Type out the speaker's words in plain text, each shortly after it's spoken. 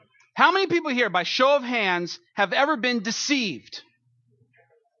How many people here, by show of hands, have ever been deceived?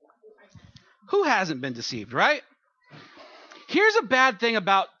 Who hasn't been deceived, right? Here's a bad thing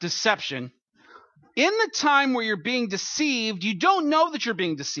about deception. In the time where you're being deceived, you don't know that you're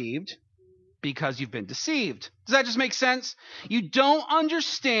being deceived because you've been deceived. Does that just make sense? You don't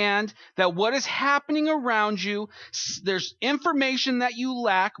understand that what is happening around you, there's information that you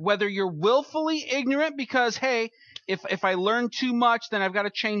lack, whether you're willfully ignorant because, hey, if I learn too much, then I've got to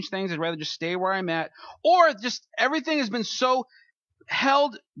change things. I'd rather just stay where I'm at. Or just everything has been so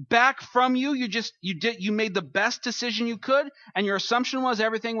held back from you. You made the best decision you could, and your assumption was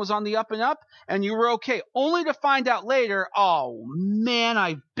everything was on the up and up, and you were okay. Only to find out later, oh man,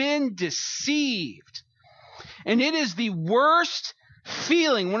 I've been deceived. And it is the worst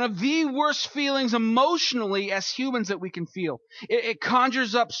feeling, one of the worst feelings emotionally as humans that we can feel. It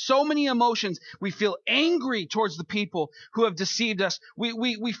conjures up so many emotions. We feel angry towards the people who have deceived us.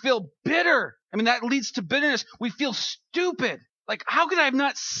 We feel bitter. I mean, that leads to bitterness. We feel stupid. Like, how could I have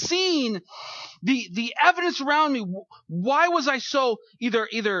not seen the evidence around me? Why was I so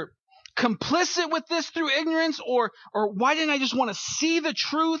either complicit with this through ignorance, or why didn't I just want to see the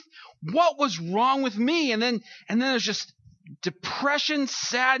truth? What was wrong with me? And then there's just depression,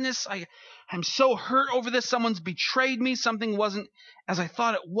 sadness. I'm so hurt over this. Someone's betrayed me. Something wasn't as I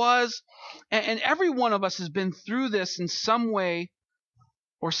thought it was. And every one of us has been through this in some way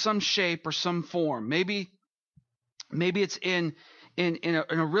or some shape or some form. Maybe it's in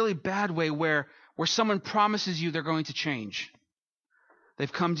a really bad way where someone promises you they're going to change.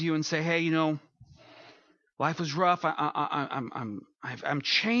 They've come to you and say, hey, life was rough. I'm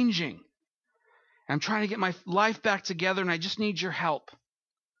changing. I'm trying to get my life back together, and I just need your help.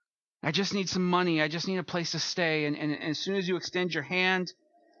 I just need some money. I just need a place to stay. And as soon as you extend your hand,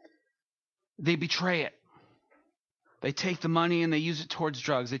 they betray it. They take the money and they use it towards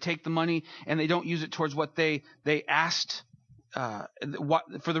drugs. They take the money and they don't use it towards what they asked, for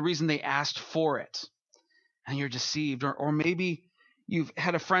the reason they asked for it. And you're deceived. Or maybe you've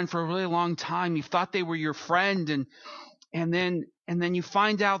had a friend for a really long time. You thought they were your friend, and then you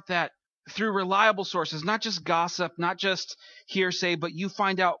find out that through reliable sources, not just gossip, not just hearsay, but you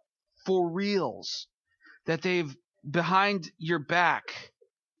find out for reals that they've behind your back,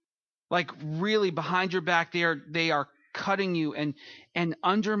 like really behind your back, they are cutting you and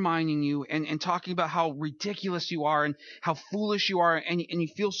undermining you and talking about how ridiculous you are and how foolish you are, and you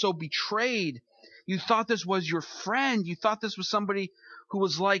feel so betrayed. You thought this was your friend. You thought this was somebody who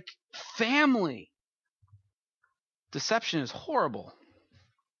was like family. Deception is horrible.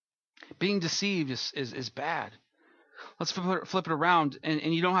 Being deceived is bad. Let's flip it around,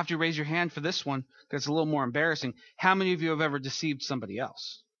 and you don't have to raise your hand for this one because it's a little more embarrassing. How many of you have ever deceived somebody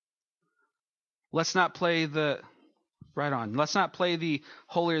else? Let's not play the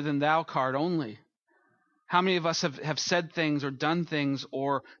holier than thou card only. How many of us have said things or done things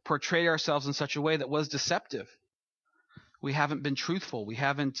or portrayed ourselves in such a way that was deceptive? We haven't been truthful. We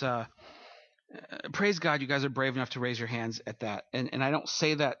haven't. Praise God, you guys are brave enough to raise your hands at that. And I don't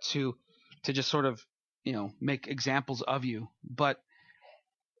say that to just sort of, make examples of you, but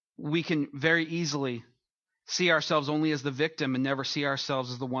we can very easily see ourselves only as the victim and never see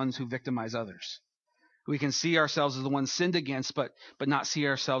ourselves as the ones who victimize others. We can see ourselves as the ones sinned against, but not see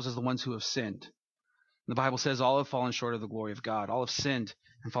ourselves as the ones who have sinned. The Bible says all have fallen short of the glory of God. All have sinned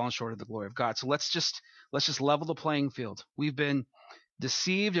and fallen short of the glory of God. So let's just level the playing field. We've been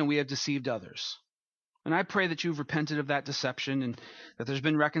deceived and we have deceived others. And I pray that you've repented of that deception and that there's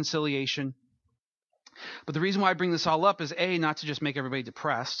been reconciliation. But the reason why I bring this all up is not to just make everybody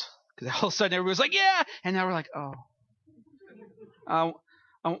depressed, because all of a sudden everybody's like, yeah, and now we're like, oh,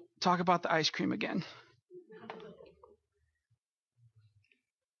 I'll talk about the ice cream again.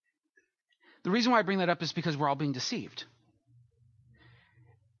 The reason why I bring that up is because we're all being deceived.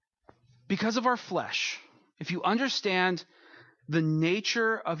 Because of our flesh, if you understand the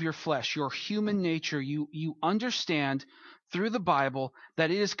nature of your flesh, your human nature, you understand through the Bible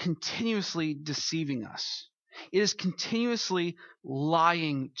that it is continuously deceiving us. It is continuously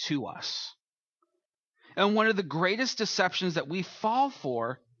lying to us. And one of the greatest deceptions that we fall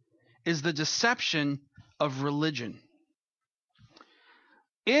for is the deception of religion.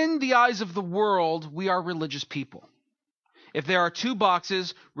 In the eyes of the world, we are religious people. If there are two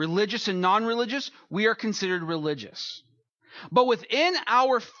boxes, religious and non-religious, we are considered religious. But within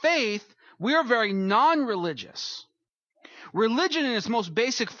our faith, we are very non-religious. Religion in its most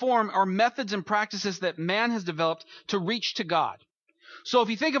basic form are methods and practices that man has developed to reach to God. So if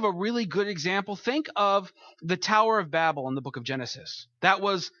you think of a really good example, think of the Tower of Babel in the book of Genesis. That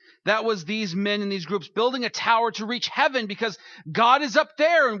was these men and these groups building a tower to reach heaven because God is up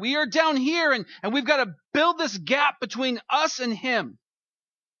there and we are down here, and we've got to build this gap between us and him.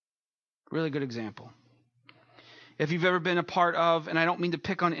 Really good example. If you've ever been a part of, and I don't mean to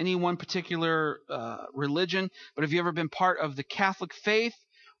pick on any one particular religion, but if you've ever been part of the Catholic faith,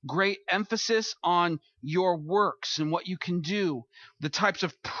 great emphasis on your works and what you can do, the types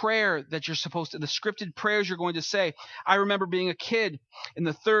of prayer that you're supposed to, the scripted prayers you're going to say. I remember being a kid in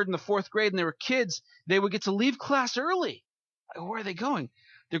the 3rd and the 4th grade, and there were kids, they would get to leave class early. Where are they going?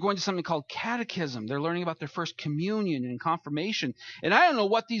 They're going to something called catechism. They're learning about their first communion and confirmation. And I don't know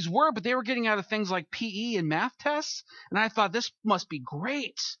what these were, but they were getting out of things like PE and math tests. And I thought, this must be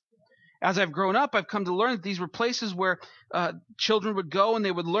great. As I've grown up, I've come to learn that these were places where children would go and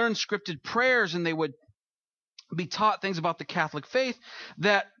they would learn scripted prayers, and they would be taught things about the Catholic faith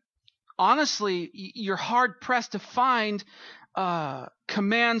that, honestly, you're hard-pressed to find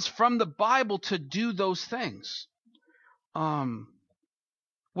commands from the Bible to do those things.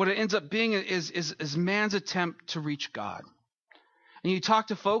 What it ends up being is man's attempt to reach God. And you talk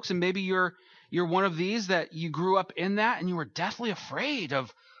to folks, and maybe you're one of these that you grew up in that, and you were deathly afraid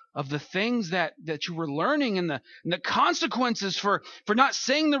of the things that you were learning, and the consequences for not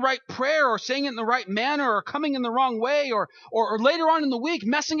saying the right prayer, or saying it in the right manner, or coming in the wrong way, or later on in the week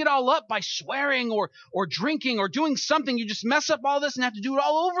messing it all up by swearing or drinking or doing something. You just mess up all this and have to do it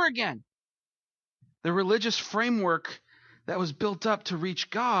all over again. The religious framework that was built up to reach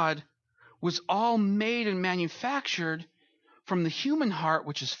God was all made and manufactured from the human heart,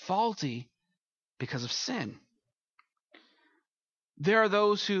 which is faulty because of sin. There are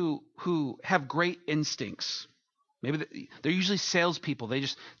those who have great instincts. Maybe they're usually salespeople. They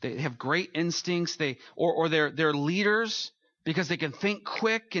have great instincts. They're leaders because they can think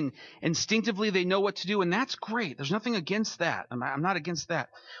quick and instinctively they know what to do, and that's great. There's nothing against that. I'm not against that.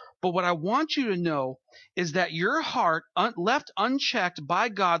 But what I want you to know is that your heart, left unchecked by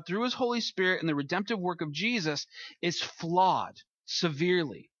God through his Holy Spirit and the redemptive work of Jesus, is flawed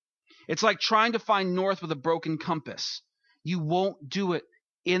severely. It's like trying to find north with a broken compass. You won't do it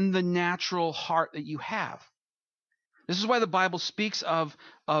in the natural heart that you have. This is why the Bible speaks of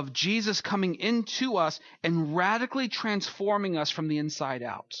Jesus coming into us and radically transforming us from the inside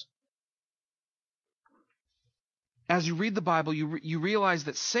out. As you read the Bible, you realize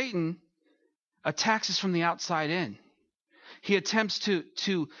that Satan attacks us from the outside in. He attempts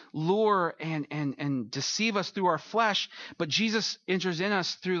to lure and deceive us through our flesh, but Jesus enters in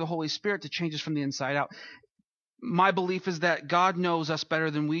us through the Holy Spirit to change us from the inside out. My belief is that God knows us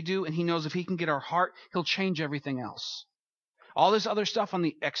better than we do, and he knows if he can get our heart, he'll change everything else. All this other stuff on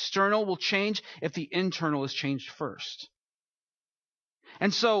the external will change if the internal is changed first.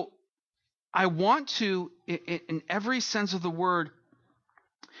 And so I want to, in every sense of the word,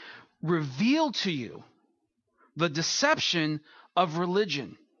 reveal to you the deception of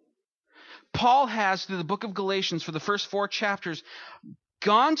religion. Paul has, through the book of Galatians, for the first 4 chapters,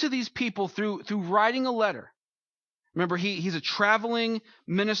 gone to these people through writing a letter. Remember, he's a traveling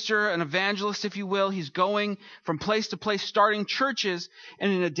minister, an evangelist, if you will. He's going from place to place, starting churches.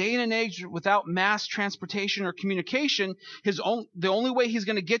 And in a day and an age without mass transportation or communication, the only way he's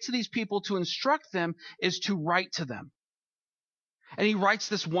going to get to these people to instruct them is to write to them. And he writes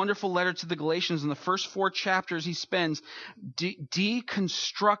this wonderful letter to the Galatians. In the first 4 chapters, he spends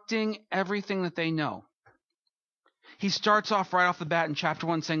deconstructing everything that they know. He starts off right off the bat in chapter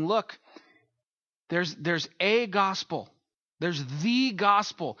 1 saying, look, There's a gospel. There's the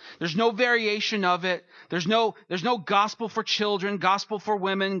gospel. There's no variation of it. There's no gospel for children, gospel for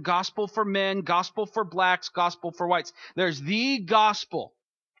women, gospel for men, gospel for blacks, gospel for whites. There's the gospel.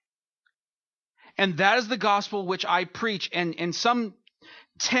 And that is the gospel which I preach. And some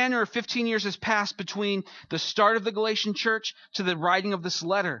 10 or 15 years has passed between the start of the Galatian church to the writing of this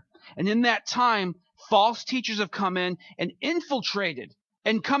letter. And in that time, false teachers have come in and infiltrated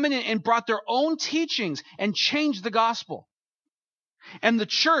and come in and brought their own teachings and changed the gospel. And the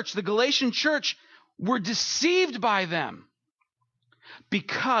church, the Galatian church, were deceived by them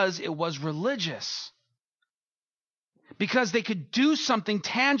because it was religious. Because they could do something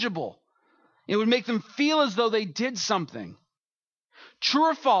tangible. It would make them feel as though they did something. True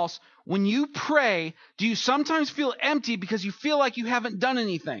or false, when you pray, do you sometimes feel empty because you feel like you haven't done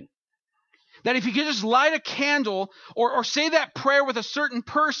anything? That if you could just light a candle or say that prayer with a certain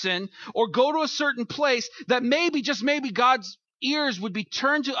person or go to a certain place, that maybe, just maybe, God's ears would be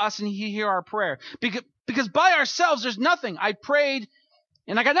turned to us and he'd hear our prayer. Because by ourselves, there's nothing. I prayed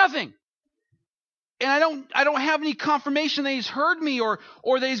and I got nothing. and I don't have any confirmation that he's heard me or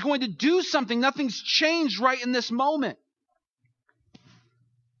that he's going to do something. Nothing's changed right in this moment.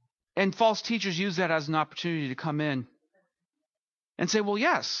 And false teachers use that as an opportunity to come in and say, well,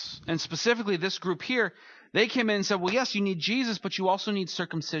 yes. And specifically this group here, they came in and said, well, yes, you need Jesus, but you also need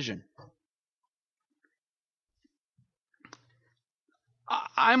circumcision.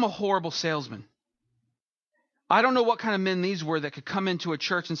 I'm a horrible salesman. I don't know what kind of men these were that could come into a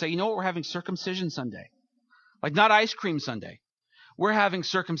church and say, you know what, we're having circumcision Sunday. Like not ice cream Sunday. We're having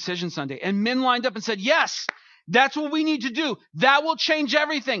circumcision Sunday. And men lined up and said, yes, that's what we need to do. That will change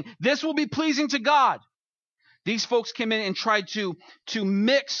everything. This will be pleasing to God. These folks came in and tried to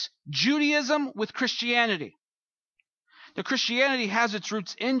mix Judaism with Christianity. Now, Christianity has its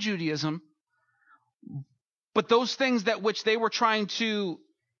roots in Judaism, but those things that which they were trying to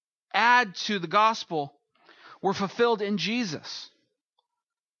add to the gospel were fulfilled in Jesus.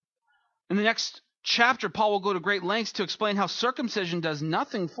 In the next chapter, Paul will go to great lengths to explain how circumcision does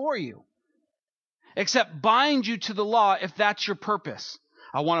nothing for you except bind you to the law if that's your purpose.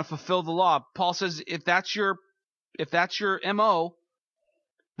 I want to fulfill the law. Paul says if that's your MO,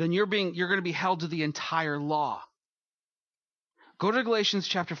 then you're going to be held to the entire law. Go to Galatians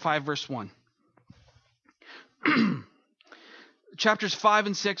chapter 5, verse 1. Chapters 5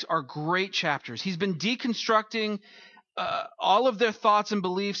 and 6 are great chapters. He's been deconstructing all of their thoughts and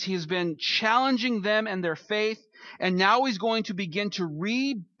beliefs. He has been challenging them and their faith. And now he's going to begin to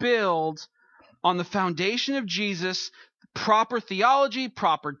rebuild on the foundation of Jesus, proper theology,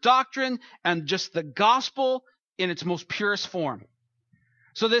 proper doctrine, and just the gospel in its most purest form.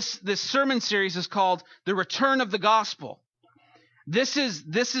 So this sermon series is called The Return of the Gospel. This is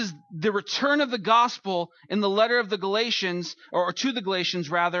the return of the gospel in the letter of the Galatians, or to the Galatians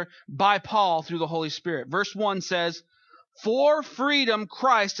rather, by Paul through the Holy Spirit. Verse 1 says, "For freedom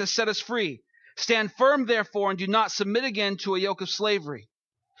Christ has set us free. Stand firm therefore and do not submit again to a yoke of slavery.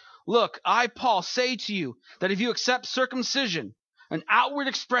 Look, I, Paul, say to you that if you accept circumcision, an outward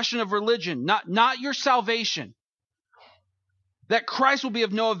expression of religion, not your salvation, that Christ will be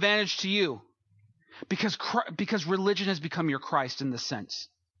of no advantage to you. Because religion has become your Christ in this sense."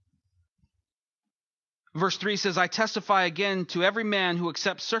 Verse 3 says, "I testify again to every man who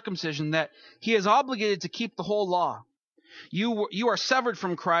accepts circumcision that he is obligated to keep the whole law. You are severed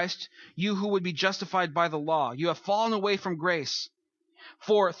from Christ, you who would be justified by the law. You have fallen away from grace.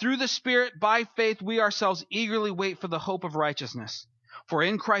 For through the Spirit, by faith, we ourselves eagerly wait for the hope of righteousness. For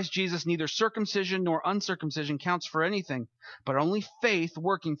in Christ Jesus neither circumcision nor uncircumcision counts for anything, but only faith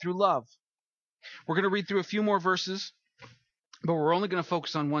working through love." We're going to read through a few more verses, but we're only going to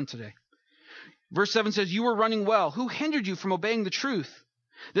focus on one today. Verse 7 says, "You were running well. Who hindered you from obeying the truth?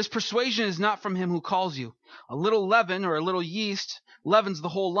 This persuasion is not from him who calls you. A little leaven or a little yeast leavens the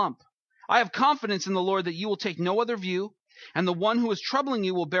whole lump. I have confidence in the Lord that you will take no other view, and the one who is troubling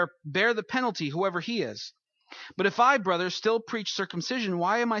you will bear the penalty, whoever he is. But if I, brothers, still preach circumcision,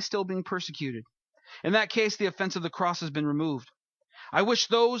 why am I still being persecuted? In that case, the offense of the cross has been removed. I wish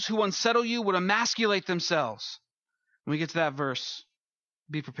those who unsettle you would emasculate themselves." When we get to that verse,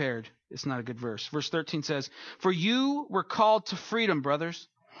 be prepared. It's not a good verse. Verse 13 says, "For you were called to freedom, brothers.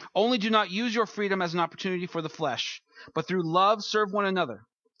 Only do not use your freedom as an opportunity for the flesh, but through love serve one another.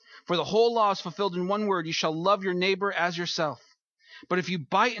 For the whole law is fulfilled in one word, you shall love your neighbor as yourself. But if you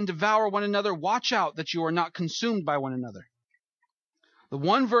bite and devour one another, watch out that you are not consumed by one another." The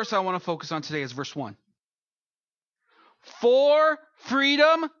one verse I want to focus on today is verse 1. "For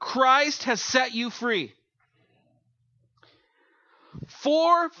freedom, Christ has set you free."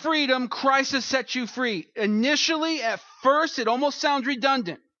 For freedom, Christ has set you free. Initially, at first, it almost sounds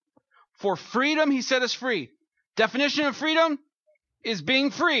redundant. For freedom, he set us free. Definition of freedom is being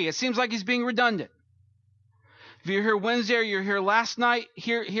free. It seems like he's being redundant. If you're here Wednesday or you're here last night,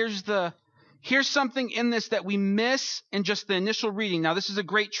 here's something in this that we miss in just the initial reading. Now, this is a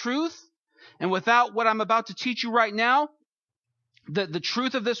great truth. And without what I'm about to teach you right now, the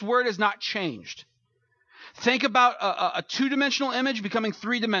truth of this word is not changed. Think about a two-dimensional image becoming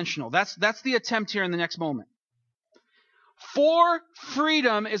three-dimensional. That's the attempt here in the next moment. For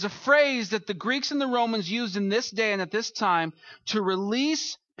freedom is a phrase that the Greeks and the Romans used in this day and at this time to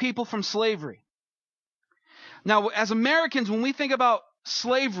release people from slavery. Now, as Americans, when we think about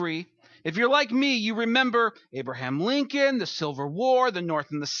slavery, if you're like me, you remember Abraham Lincoln, the Civil War, the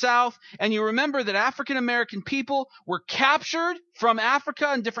North and the South, and you remember that African American people were captured from Africa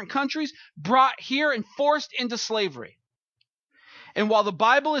and different countries, brought here and forced into slavery. And while the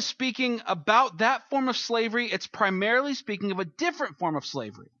Bible is speaking about that form of slavery, it's primarily speaking of a different form of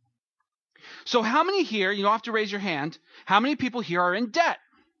slavery. So how many here, you don't have to raise your hand, how many people here are in debt?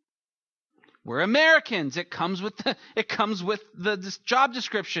 We're Americans. It comes with the job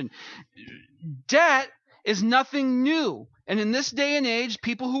description. Debt is nothing new. And in this day and age,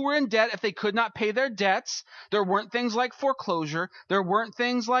 people who were in debt, if they could not pay their debts, there weren't things like foreclosure. There weren't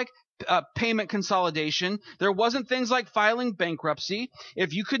things like payment consolidation. There wasn't things like filing bankruptcy.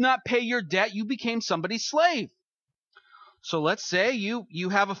 If you could not pay your debt, you became somebody's slave. So let's say you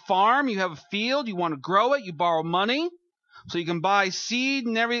have a farm, you have a field, you want to grow it, you borrow money so you can buy seed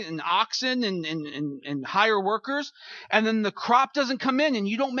and everything, and oxen and hire workers, and then the crop doesn't come in and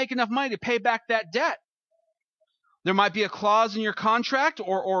you don't make enough money to pay back that debt. There might be a clause in your contract,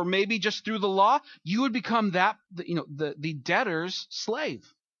 or maybe just through the law, you would become the debtor's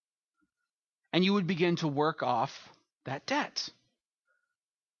slave. And you would begin to work off that debt.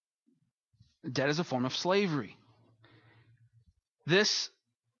 Debt is a form of slavery. This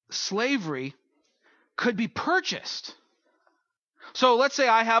slavery could be purchased. So let's say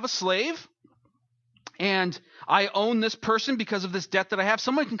I have a slave and I own this person because of this debt that I have.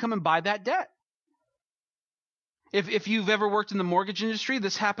 Someone can come and buy that debt. If you've ever worked in the mortgage industry,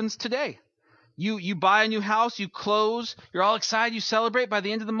 this happens today. You buy a new house, you close, you're all excited, you celebrate. By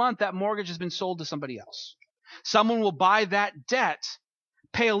the end of the month, that mortgage has been sold to somebody else. Someone will buy that debt,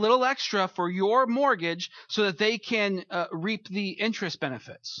 pay a little extra for your mortgage so that they can reap the interest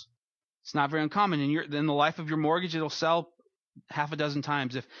benefits. It's not very uncommon. In the life of your mortgage, it'll sell half a dozen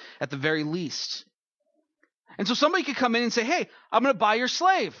times, if at the very least. And so somebody could come in and say, hey, I'm going to buy your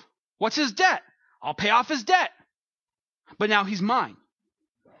slave. What's his debt? I'll pay off his debt. But now he's mine.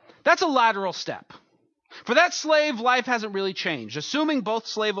 That's a lateral step. For that slave, life hasn't really changed. Assuming both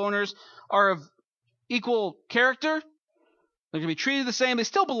slave owners are of equal character, they're going to be treated the same. They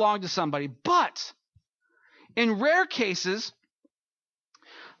still belong to somebody. But in rare cases,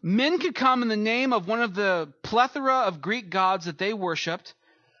 men could come in the name of one of the plethora of Greek gods that they worshipped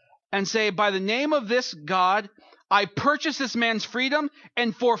and say, by the name of this god, I purchase this man's freedom,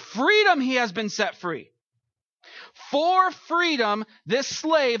 and for freedom he has been set free. For freedom, this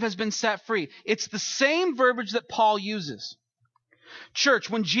slave has been set free. It's the same verbiage that Paul uses. Church,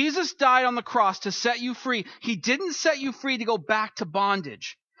 when Jesus died on the cross to set you free, he didn't set you free to go back to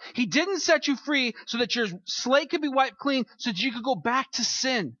bondage. He didn't set you free so that your slate could be wiped clean so that you could go back to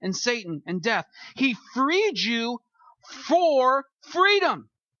sin and Satan and death. He freed you for freedom.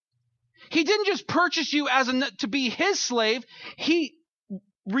 He didn't just purchase you to be his slave. He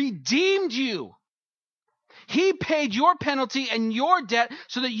redeemed you. He paid your penalty and your debt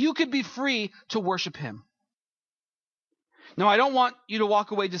so that you could be free to worship him. Now, I don't want you to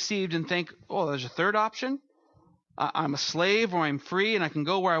walk away deceived and think, oh, there's a third option. I'm a slave or I'm free and I can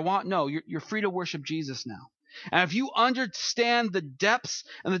go where I want. No, you're free to worship Jesus now. And if you understand the depths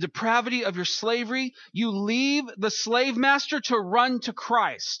and the depravity of your slavery, you leave the slave master to run to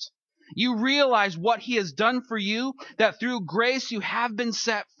Christ. You realize what he has done for you, that through grace you have been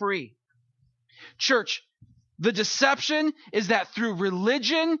set free. Church, the deception is that through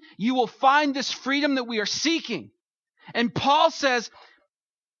religion, you will find this freedom that we are seeking. And Paul says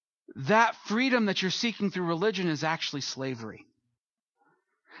that freedom that you're seeking through religion is actually slavery.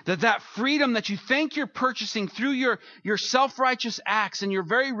 That freedom that you think you're purchasing through your self-righteous acts and your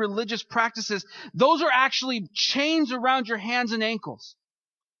very religious practices, those are actually chains around your hands and ankles.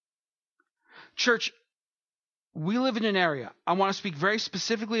 Church, we live in an area. I want to speak very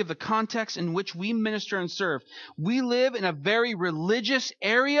specifically of the context in which we minister and serve. We live in a very religious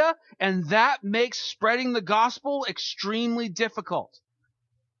area, and that makes spreading the gospel extremely difficult.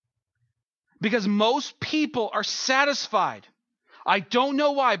 Because most people are satisfied. I don't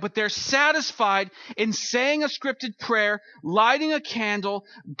know why, but they're satisfied in saying a scripted prayer, lighting a candle,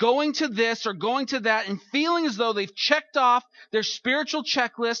 going to this or going to that, and feeling as though they've checked off their spiritual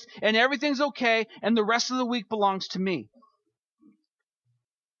checklist and everything's okay and the rest of the week belongs to me.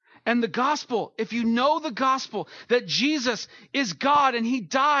 And the gospel, if you know the gospel, that Jesus is God and he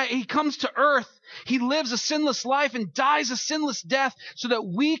comes to earth, he lives a sinless life and dies a sinless death so that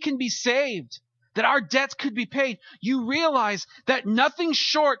we can be saved, that our debts could be paid, you realize that nothing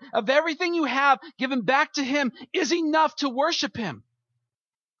short of everything you have given back to him is enough to worship him.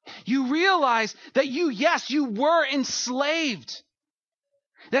 You realize that you were enslaved,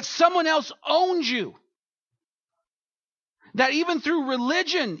 that someone else owned you, that even through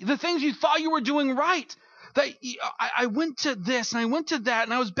religion, the things you thought you were doing right, that I went to this and I went to that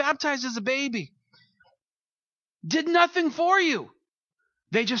and I was baptized as a baby, did nothing for you.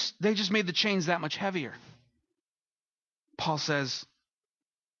 They just made the chains that much heavier. Paul says,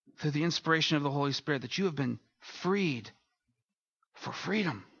 through the inspiration of the Holy Spirit, that you have been freed for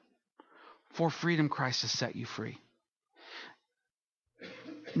freedom. For freedom, Christ has set you free.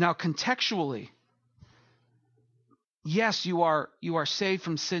 Now, contextually, yes, you are saved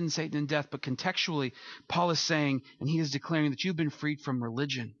from sin, Satan, and death, but contextually, Paul is saying, and he is declaring that you've been freed from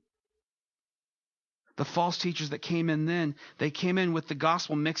religion. The false teachers that came in then, they came in with the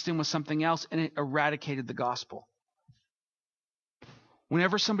gospel mixed in with something else, and it eradicated the gospel.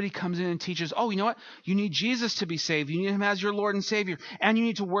 Whenever somebody comes in and teaches, oh, you know what? You need Jesus to be saved. You need him as your Lord and Savior, and you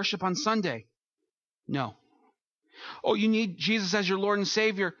need to worship on Sunday. No. Oh, you need Jesus as your Lord and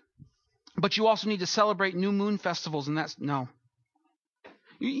Savior, but you also need to celebrate new moon festivals, and that's no.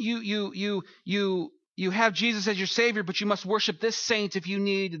 You have Jesus as your Savior, but you must worship this saint if you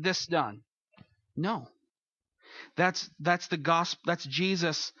need this done. No. That's the gospel. That's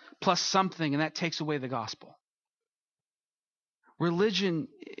Jesus plus something, and that takes away the gospel. Religion,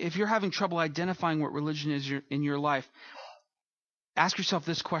 if you're having trouble identifying what religion is in your life, ask yourself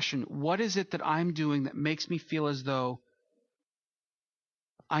this question. What is it that I'm doing that makes me feel as though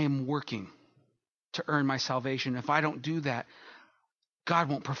I am working to earn my salvation? If I don't do that, God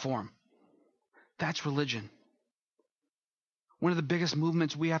won't perform. That's religion. One of the biggest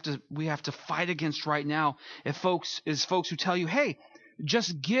movements we have to fight against right now is folks who tell you, hey,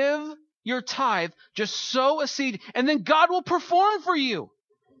 just give your tithe, just sow a seed, and then God will perform for you.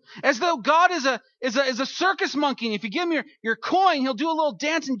 As though God is a circus monkey, and if you give him your coin, he'll do a little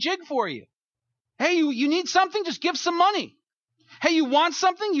dance and jig for you. Hey, you need something? Just give some money. Hey, you want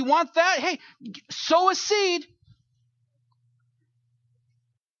something? You want that? Hey, sow a seed.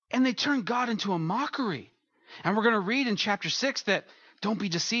 And they turn God into a mockery. And we're going to read in chapter 6 that don't be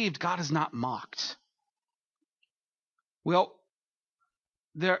deceived, God is not mocked. Well,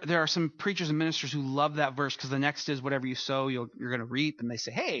 there are some preachers and ministers who love that verse because the next is whatever you sow, you're going to reap. And they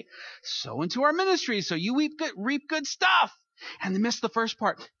say, hey, sow into our ministry so you reap good stuff. And they miss the first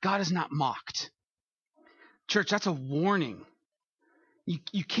part. God is not mocked. Church, that's a warning.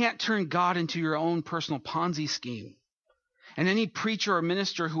 You can't turn God into your own personal Ponzi scheme. And any preacher or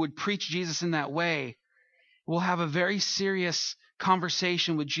minister who would preach Jesus in that way will have a very serious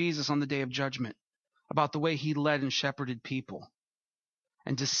conversation with Jesus on the day of judgment about the way he led and shepherded people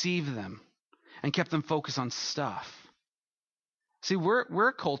and deceived them and kept them focused on stuff. See, we're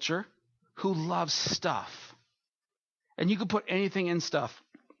a culture who loves stuff. And you can put anything in stuff.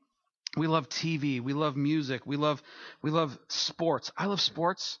 We love TV. We love music. We love sports. I love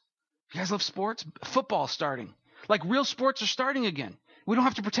sports. You guys love sports? Football's starting. Like real sports are starting again. We don't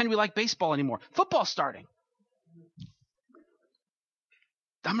have to pretend we like baseball anymore. Football's starting.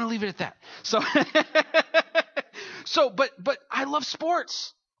 I'm going to leave it at that. But I love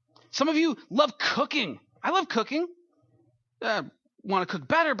sports. Some of you love cooking. I love cooking. Want to cook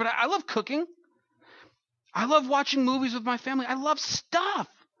better, but I love cooking. I love watching movies with my family. I love stuff.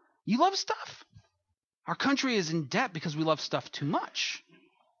 You love stuff. Our country is in debt because we love stuff too much.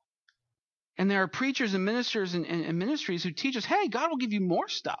 And there are preachers and ministers and ministries who teach us, hey, God will give you more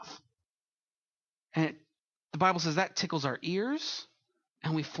stuff. And the Bible says that tickles our ears,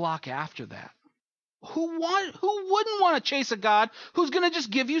 and we flock after that. Who wouldn't want to chase a God who's going to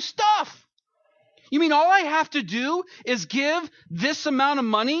just give you stuff? You mean all I have to do is give this amount of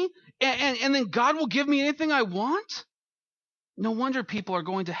money and then God will give me anything I want? No wonder people are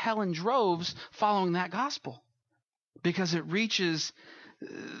going to hell in droves following that gospel, because it reaches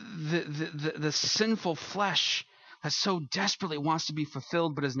the sinful flesh that so desperately wants to be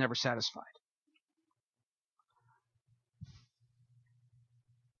fulfilled but is never satisfied.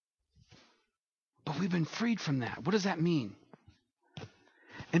 But we've been freed from that. What does that mean?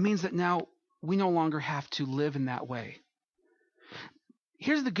 It means that now we no longer have to live in that way.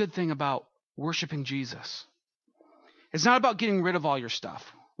 Here's the good thing about worshiping Jesus. It's not about getting rid of all your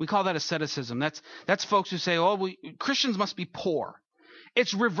stuff. We call that asceticism. That's folks who say, Christians must be poor.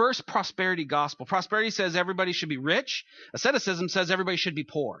 It's reverse prosperity gospel. Prosperity says everybody should be rich. Asceticism says everybody should be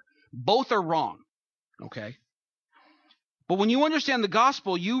poor. Both are wrong. Okay? But when you understand the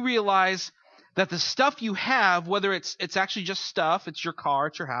gospel, you realize that the stuff you have, whether it's actually just stuff, it's your car,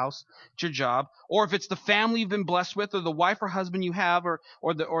 it's your house, it's your job, or if it's the family you've been blessed with, or the wife or husband you have,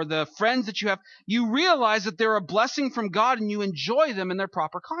 or the friends that you have, you realize that they're a blessing from God and you enjoy them in their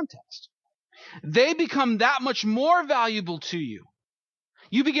proper context. They become that much more valuable to you.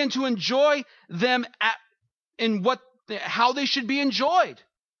 You begin to enjoy them how they should be enjoyed.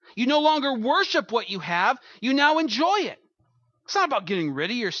 You no longer worship what you have, you now enjoy it. It's not about getting rid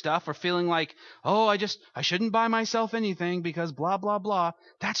of your stuff or feeling like, I shouldn't buy myself anything because blah, blah, blah.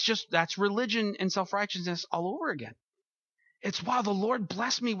 That's religion and self-righteousness all over again. It's, wow, the Lord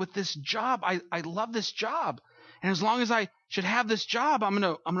blessed me with this job. I love this job. And as long as I should have this job, I'm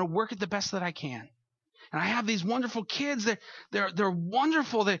going to work it the best that I can. And I have these wonderful kids. They're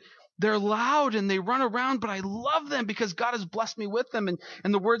wonderful. They're loud and they run around, but I love them because God has blessed me with them.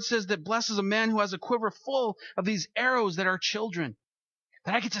 And the word says that blesses a man who has a quiver full of these arrows that are children.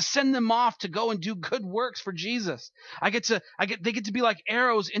 That I get to send them off to go and do good works for Jesus. They get to be like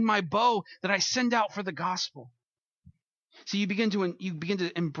arrows in my bow that I send out for the gospel. So you begin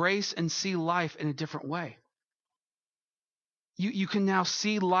to embrace and see life in a different way. You can now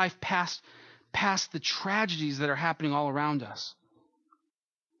see life past the tragedies that are happening all around us.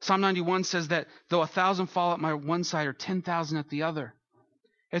 Psalm 91 says that though 1,000 fall at my one side or 10,000 at the other,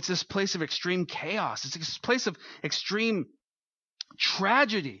 it's this place of extreme chaos. It's this place of extreme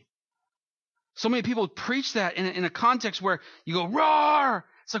tragedy. So many people preach that in a context where you go, roar!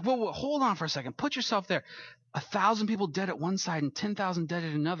 It's like, well, hold on for a second. Put yourself there. 1,000 people dead at one side and 10,000 dead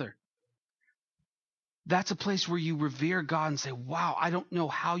at another. That's a place where you revere God and say, wow, I don't know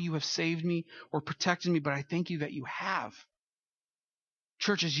how you have saved me or protected me, but I thank you that you have.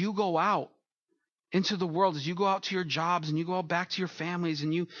 Church, as you go out into the world, as you go out to your jobs and you go out back to your families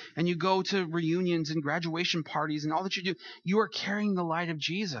and you go to reunions and graduation parties and all that you do, you are carrying the light of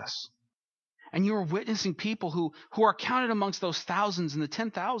Jesus. And you are witnessing people who are counted amongst those thousands and the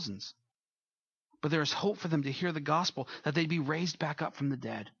 10,000s. But there is hope for them to hear the gospel, that they'd be raised back up from the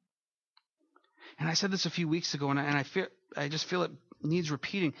dead. And I said this a few weeks ago, and I just feel it needs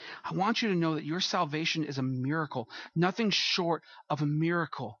repeating. I want you to know that your salvation is a miracle, nothing short of a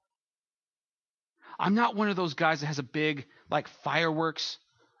miracle. I'm not one of those guys that has a big, like, fireworks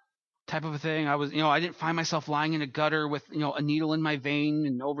type of a thing. I didn't find myself lying in a gutter with, a needle in my vein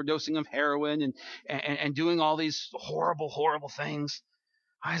and overdosing of heroin and doing all these horrible, horrible things.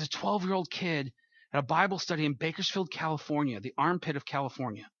 I was a 12-year-old kid at a Bible study in Bakersfield, California, the armpit of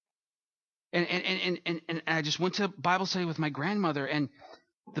California. And I just went to Bible study with my grandmother, and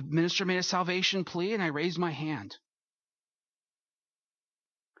the minister made a salvation plea, and I raised my hand.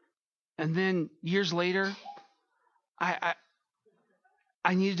 And then years later, I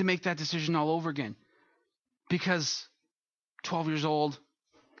needed to make that decision all over again, because 12 years old,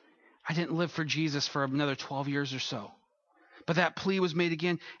 I didn't live for Jesus for another 12 years or so. But that plea was made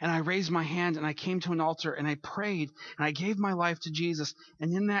again, and I raised my hand, and I came to an altar, and I prayed, and I gave my life to Jesus.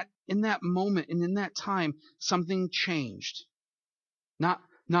 And in that moment, and in that time, something changed. Not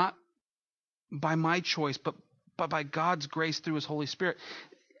by my choice, but by God's grace through His Holy Spirit.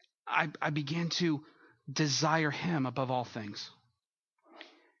 I began to desire Him above all things.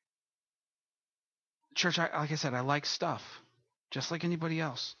 Church, like I said, I like stuff, just like anybody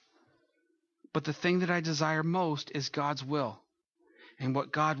else. But the thing that I desire most is God's will and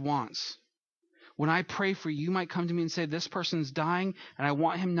what God wants. When I pray for you, you might come to me and say, this person's dying and I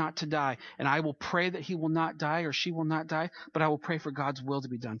want him not to die. And I will pray that he will not die or she will not die, but I will pray for God's will to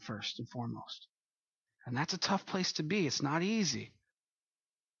be done first and foremost. And that's a tough place to be. It's not easy.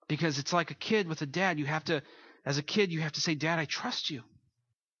 Because it's like a kid with a dad. As a kid, you have to say, Dad, I trust you.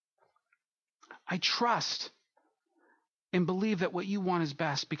 I trust and believe that what you want is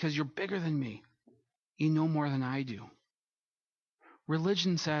best because you're bigger than me. You know more than I do.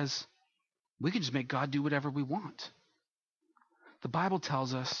 Religion says we can just make God do whatever we want. The Bible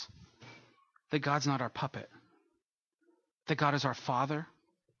tells us that God's not our puppet, that God is our Father,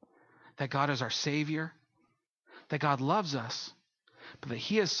 that God is our Savior, that God loves us, but that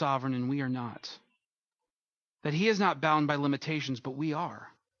He is sovereign and we are not. That He is not bound by limitations, but we are.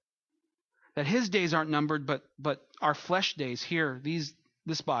 That His days aren't numbered, but our flesh days here,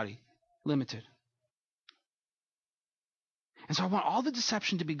 this body, limited. And so I want all the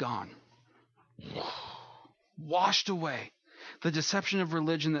deception to be gone. Washed away. The deception of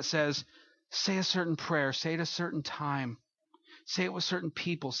religion that says, say a certain prayer, say it at a certain time, say it with certain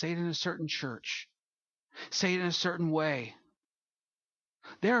people, say it in a certain church, say it in a certain way.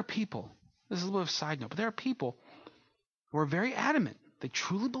 There are people, this is a little bit of a side note, but there are people who are very adamant, they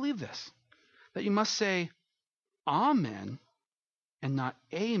truly believe this, that you must say amen and not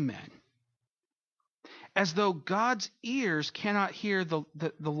amen. As though God's ears cannot hear the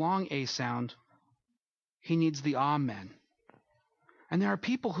long A sound, He needs the amen. And there are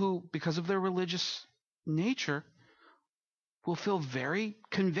people who, because of their religious nature, will feel very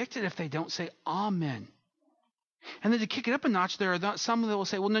convicted if they don't say amen. And then to kick it up a notch, there are some that will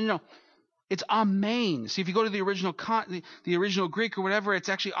say, well, no, it's amen. See, if you go to the original the original Greek or whatever, it's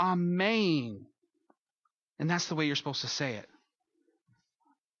actually amen. And that's the way you're supposed to say it.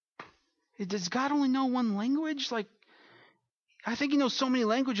 Does God only know one language? Like, I think He knows so many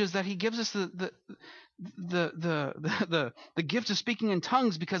languages that He gives us the gift of speaking in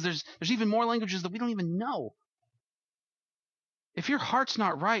tongues because there's even more languages that we don't even know. If your heart's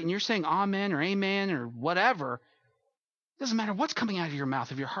not right and you're saying amen or amen or whatever, it doesn't matter what's coming out of your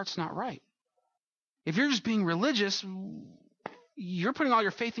mouth if your heart's not right. If you're just being religious, you're putting all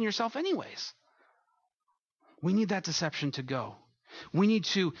your faith in yourself anyways. We need that deception to go. We need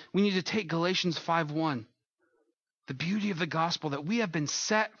to take Galatians 5:1, the beauty of the gospel, that we have been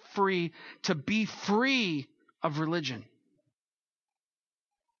set free to be free of religion.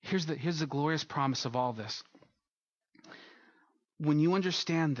 Here's the glorious promise of all this. When you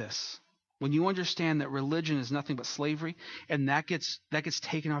understand this, when you understand that religion is nothing but slavery, and that gets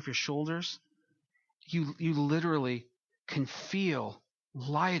taken off your shoulders, you literally can feel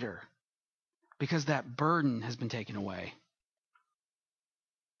lighter because that burden has been taken away.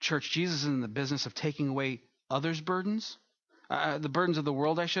 Church, Jesus is in the business of taking away others' burdens, the burdens of the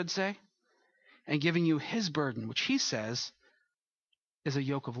world, I should say, and giving you his burden, which he says is a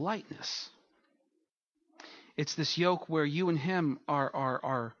yoke of lightness. It's this yoke where you and him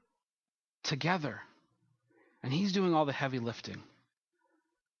are together, and he's doing all the heavy lifting.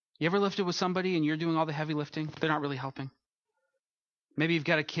 You ever lifted with somebody and you're doing all the heavy lifting? They're not really helping. Maybe you've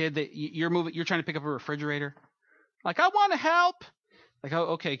got a kid that you're trying to pick up a refrigerator. Like, I want to help. Like,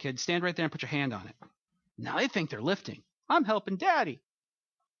 oh, okay, kid, stand right there and put your hand on it. Now they think they're lifting. I'm helping daddy.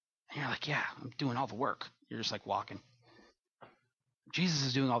 And you're like, yeah, I'm doing all the work. You're just like walking. Jesus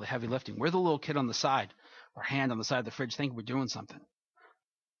is doing all the heavy lifting. We're the little kid on the side, our hand on the side of the fridge, thinking we're doing something.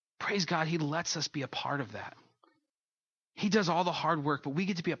 Praise God, he lets us be a part of that. He does all the hard work, but we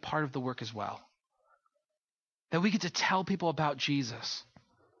get to be a part of the work as well. That we get to tell people about Jesus.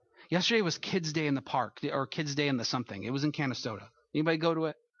 Yesterday was Kids Day in the park, or Kids Day in the something. It was in Canastota. Anybody go to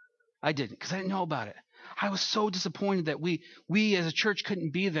it? I didn't, because I didn't know about it. I was so disappointed that we as a church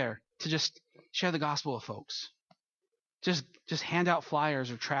couldn't be there to just share the gospel with folks. Just hand out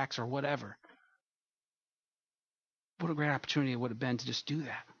flyers or tracts or whatever. What a great opportunity it would have been to just do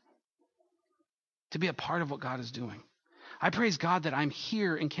that. To be a part of what God is doing. I praise God that I'm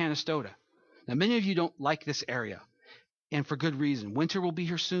here in Canastota. Now, many of you don't like this area, and for good reason. Winter will be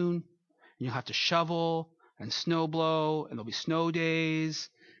here soon, and you'll have to shovel and snow blow, and there'll be snow days,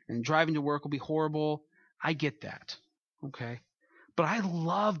 and driving to work will be horrible. I get that, okay? But I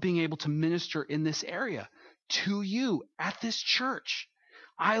love being able to minister in this area to you at this church.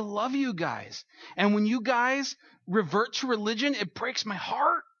 I love you guys. And when you guys revert to religion, it breaks my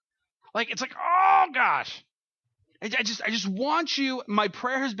heart. Like, it's like, oh gosh. I just want you, my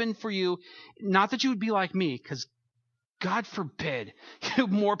prayer has been for you, not that you would be like me, because God forbid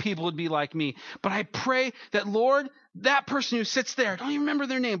more people would be like me. But I pray that, Lord, that person who sits there, I don't even remember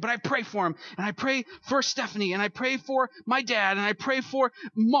their name, but I pray for him. And I pray for Stephanie, and I pray for my dad, and I pray for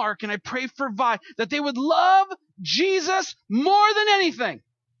Mark, and I pray for Vi, that they would love Jesus more than anything.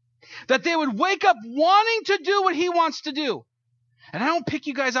 That they would wake up wanting to do what he wants to do. And I don't pick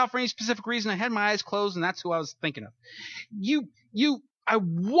you guys out for any specific reason. I had my eyes closed, and that's who I was thinking of. I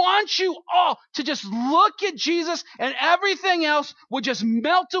want you all to just look at Jesus, and everything else would just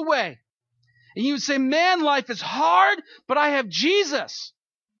melt away. And you would say, man, life is hard, but I have Jesus.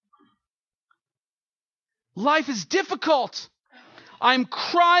 Life is difficult. I'm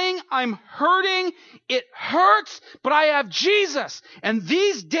crying. I'm hurting. It hurts, but I have Jesus. And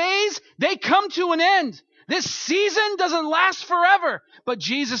these days, they come to an end. This season doesn't last forever, but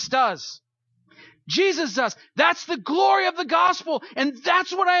Jesus does. Jesus does. That's the glory of the gospel, and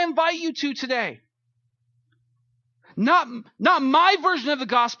that's what I invite you to today. Not my version of the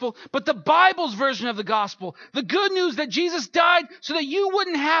gospel, but the Bible's version of the gospel. The good news that Jesus died so that you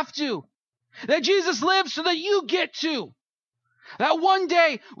wouldn't have to. That Jesus lived so that you get to. That one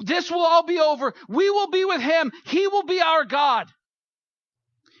day, this will all be over. We will be with him. He will be our God.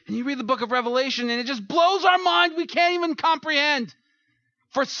 And you read the book of Revelation, and it just blows our mind. We can't even comprehend.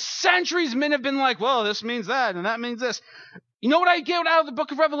 For centuries, men have been like, well, this means that, and that means this. You know what I get out of the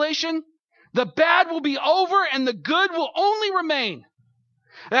book of Revelation? The bad will be over, and the good will only remain.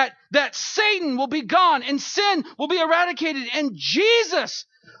 That Satan will be gone, and sin will be eradicated, and Jesus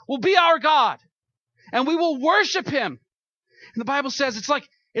will be our God. And we will worship him. And the Bible says it's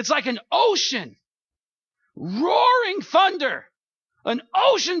like an ocean, roaring thunder. An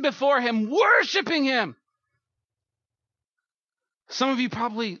ocean before him, worshiping him. Some of you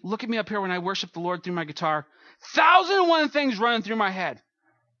probably look at me up here when I worship the Lord through my guitar. 1,001 things running through my head.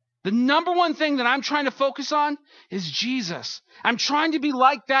 The number one thing that I'm trying to focus on is Jesus. I'm trying to be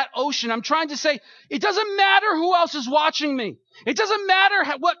like that ocean. I'm trying to say, it doesn't matter who else is watching me. It doesn't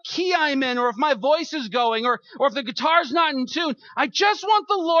matter what key I'm in, or if my voice is going, or if the guitar's not in tune. I just want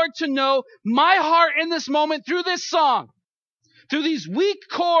the Lord to know my heart in this moment through this song. through these weak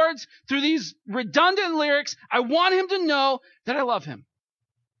chords, through these redundant lyrics. I want him to know that I love him.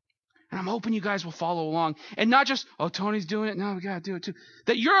 And I'm hoping you guys will follow along. And not just, oh, Tony's doing it. No, we got to do it too.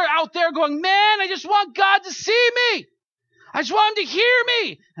 That you're out there going, man, I just want God to see me. I just want him to hear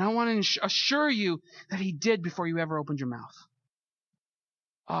me. And I want to assure you that he did before you ever opened your mouth.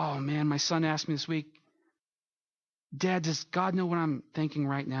 Oh, man, my son asked me this week, Dad, does God know what I'm thinking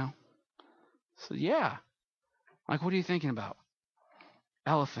right now? I said, yeah. Like, what are you thinking about?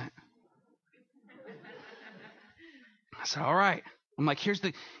 Elephant. I said, all right. I'm like,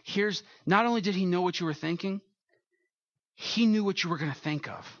 here's, not only did he know what you were thinking, he knew what you were going to think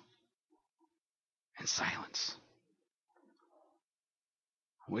of. And silence.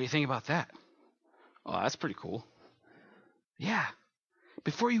 What do you think about that? Oh, that's pretty cool. Yeah.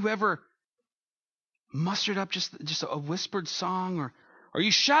 Before you ever mustered up just a whispered song or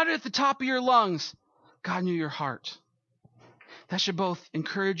you shouted at the top of your lungs, God knew your heart. That should both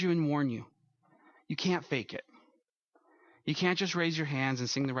encourage you and warn you. You can't fake it. You can't just raise your hands and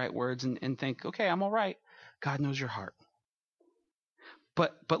sing the right words and think, okay, I'm all right. God knows your heart.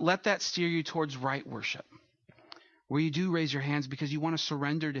 But let that steer you towards right worship, where you do raise your hands because you want to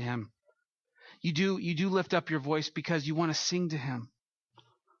surrender to him. You do lift up your voice because you want to sing to him.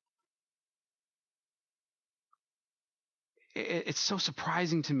 It's so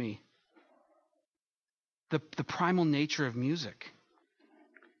surprising to me, the primal nature of music.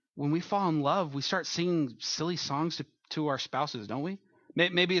 When we fall in love, we start singing silly songs to our spouses, don't we?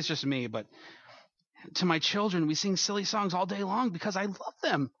 Maybe it's just me, but to my children, we sing silly songs all day long because I love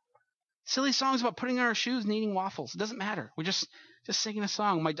them. Silly songs about putting on our shoes and eating waffles. It doesn't matter. We're just singing a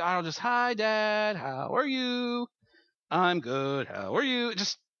song. My daughter will just, hi, Dad, how are you? I'm good, how are you?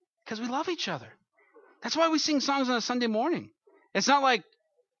 Just because we love each other. That's why we sing songs on a Sunday morning. It's not like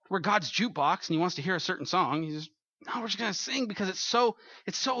we're God's jukebox and he wants to hear a certain song. We're just going to sing because it's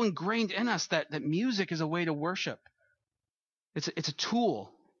so ingrained in us that music is a way to worship. It's a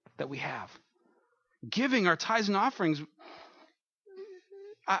tool that we have. Giving our tithes and offerings,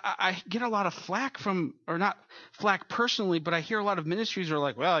 I get a lot of flack from, or not flack personally, but I hear a lot of ministries are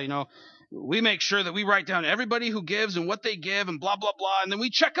like, well, we make sure that we write down everybody who gives and what they give and blah, blah, blah, and then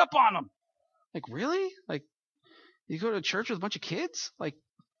we check up on them. Like, really? Like, you go to a church with a bunch of kids? Like,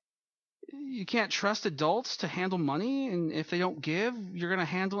 you can't trust adults to handle money, and if they don't give, you're going to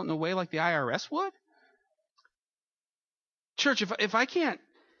handle it in a way like the IRS would? Church, if I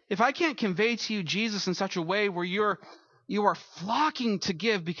can't convey to you Jesus in such a way where you are flocking to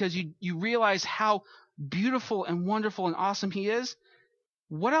give because you realize how beautiful and wonderful and awesome he is,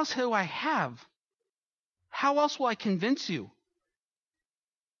 what else do I have? How else will I convince you?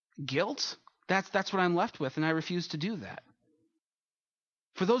 Guilt? That's what I'm left with, and I refuse to do that.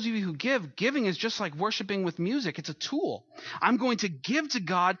 For those of you who give, giving is just like worshiping with music. It's a tool. I'm going to give to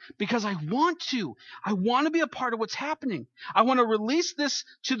God because I want to. I want to be a part of what's happening. I want to release this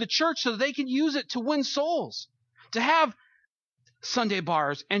to the church so that they can use it to win souls, to have Sunday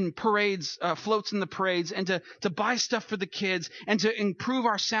bars and parades, floats in the parades, and to buy stuff for the kids, and to improve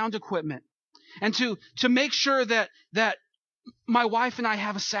our sound equipment, and to make sure that my wife and I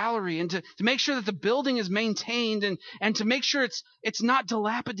have a salary, and to make sure that the building is maintained, and to make sure it's not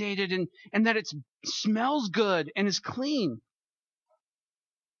dilapidated, and that it smells good and is clean.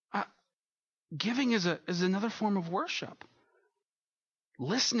 Giving is another form of worship.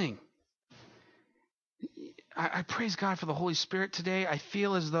 Listening. I praise God for the Holy Spirit today. I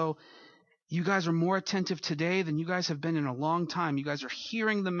feel as though you guys are more attentive today than you guys have been in a long time. You guys are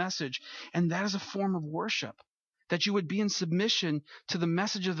hearing the message, and that is a form of worship. That you would be in submission to the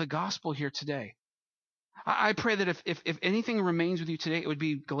message of the gospel here today. I pray that if anything remains with you today, it would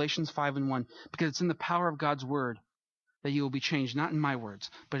be Galatians 5:1, because it's in the power of God's word that you will be changed, not in my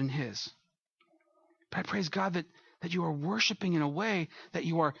words, but in his. But I praise God that you are worshiping in a way that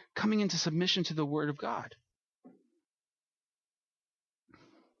you are coming into submission to the word of God.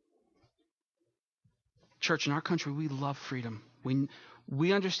 Church, in our country, we love freedom.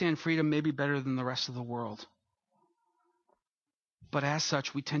 We understand freedom maybe better than the rest of the world. But as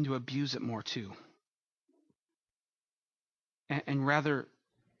such, we tend to abuse it more too. And rather,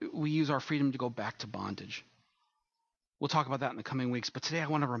 we use our freedom to go back to bondage. We'll talk about that in the coming weeks. But today I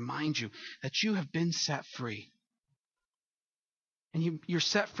want to remind you that you have been set free. And you're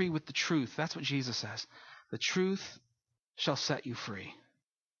set free with the truth. That's what Jesus says. The truth shall set you free.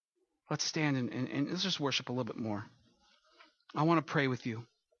 Let's stand and let's just worship a little bit more. I want to pray with you.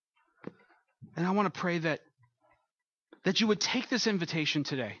 And I want to pray that you would take this invitation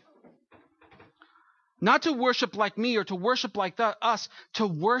today. Not to worship like me or to worship like us, to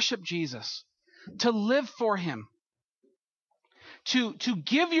worship Jesus, to live for him, to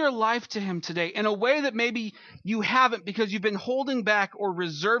give your life to him today in a way that maybe you haven't because you've been holding back or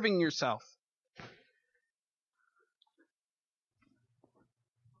reserving yourself.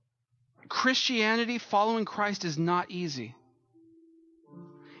 Christianity, following Christ, is not easy.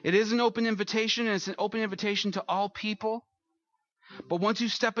 It is an open invitation, and it's an open invitation to all people. But once you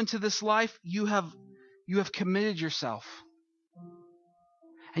step into this life, you have committed yourself.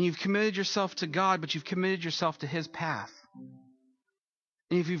 And you've committed yourself to God, but you've committed yourself to his path.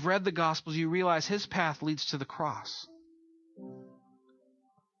 And if you've read the Gospels, you realize his path leads to the cross.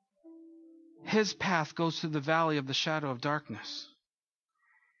 His path goes through the valley of the shadow of darkness.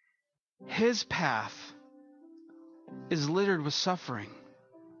 His path is littered with suffering.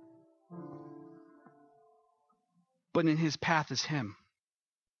 But in his path is him.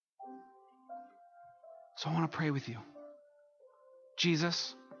 So I want to pray with you.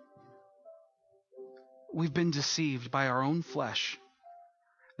 Jesus, we've been deceived by our own flesh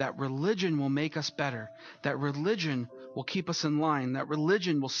that religion will make us better, that religion will keep us in line, that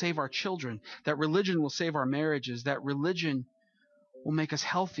religion will save our children, that religion will save our marriages, that religion will make us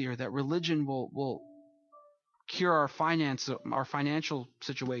healthier, that religion will cure our financial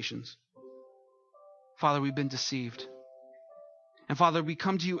situations. Father, we've been deceived. And Father, we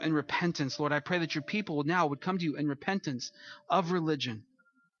come to you in repentance. Lord, I pray that your people now would come to you in repentance of religion.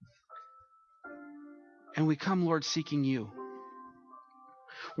 And we come, Lord, seeking you.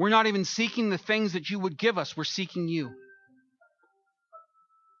 We're not even seeking the things that you would give us. We're seeking you.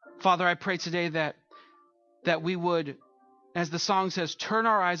 Father, I pray today that we would, as the song says, turn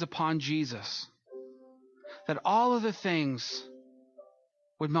our eyes upon Jesus. That all of the things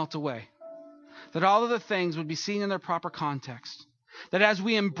would melt away. That all of the things would be seen in their proper context. That as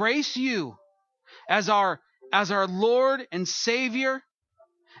we embrace you as our Lord and Savior,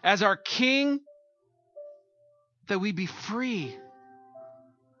 as our King, that we be free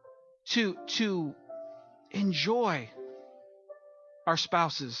to enjoy our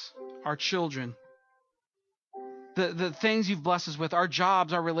spouses, our children, the things you've blessed us with, our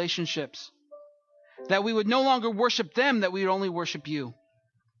jobs, our relationships. That we would no longer worship them, that we would only worship you.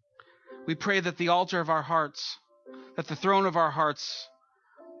 We pray that the altar of our hearts, that the throne of our hearts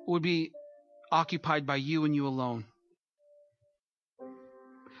would be occupied by you and you alone.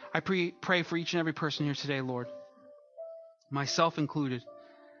 I pray for each and every person here today, Lord, myself included,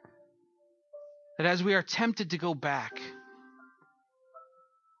 that as we are tempted to go back,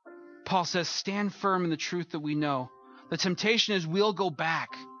 Paul says, stand firm in the truth that we know. The temptation is we'll go back.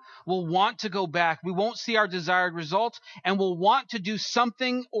 We'll want to go back. We won't see our desired results, and we'll want to do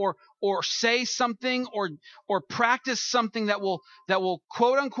something or say something or practice something that will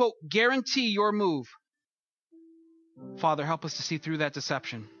quote unquote guarantee your move. Father, help us to see through that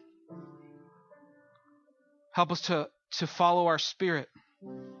deception. Help us to follow our spirit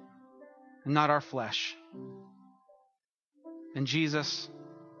and not our flesh. And Jesus,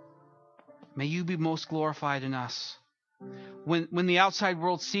 may you be most glorified in us. When the outside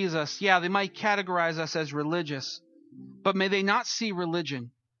world sees us, yeah, they might categorize us as religious, but may they not see religion.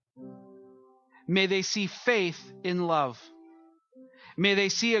 May they see faith in love. May they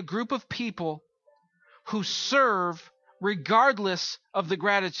see a group of people who serve regardless of the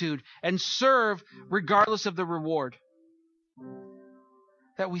gratitude and serve regardless of the reward.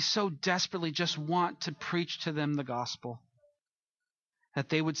 That we so desperately just want to preach to them the gospel. That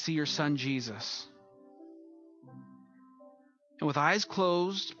they would see your Son Jesus. And with eyes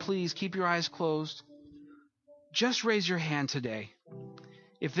closed, please keep your eyes closed. Just raise your hand today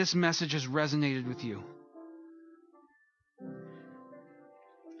if this message has resonated with you.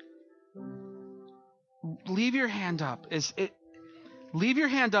 Leave your hand up. Leave your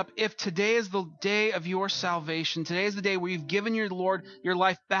hand up if today is the day of your salvation. Today is the day where you've given your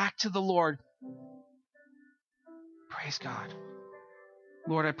life back to the Lord. Praise God.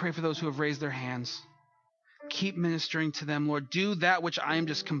 Lord, I pray for those who have raised their hands. Keep ministering to them, Lord. Do that which I am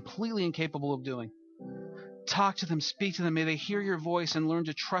just completely incapable of doing. Talk to them, speak to them. May they hear your voice and learn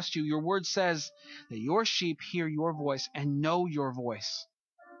to trust you. Your word says that your sheep hear your voice and know your voice.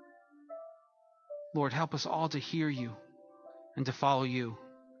 Lord, help us all to hear you and to follow you.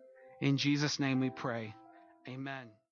 In Jesus' name we pray. Amen.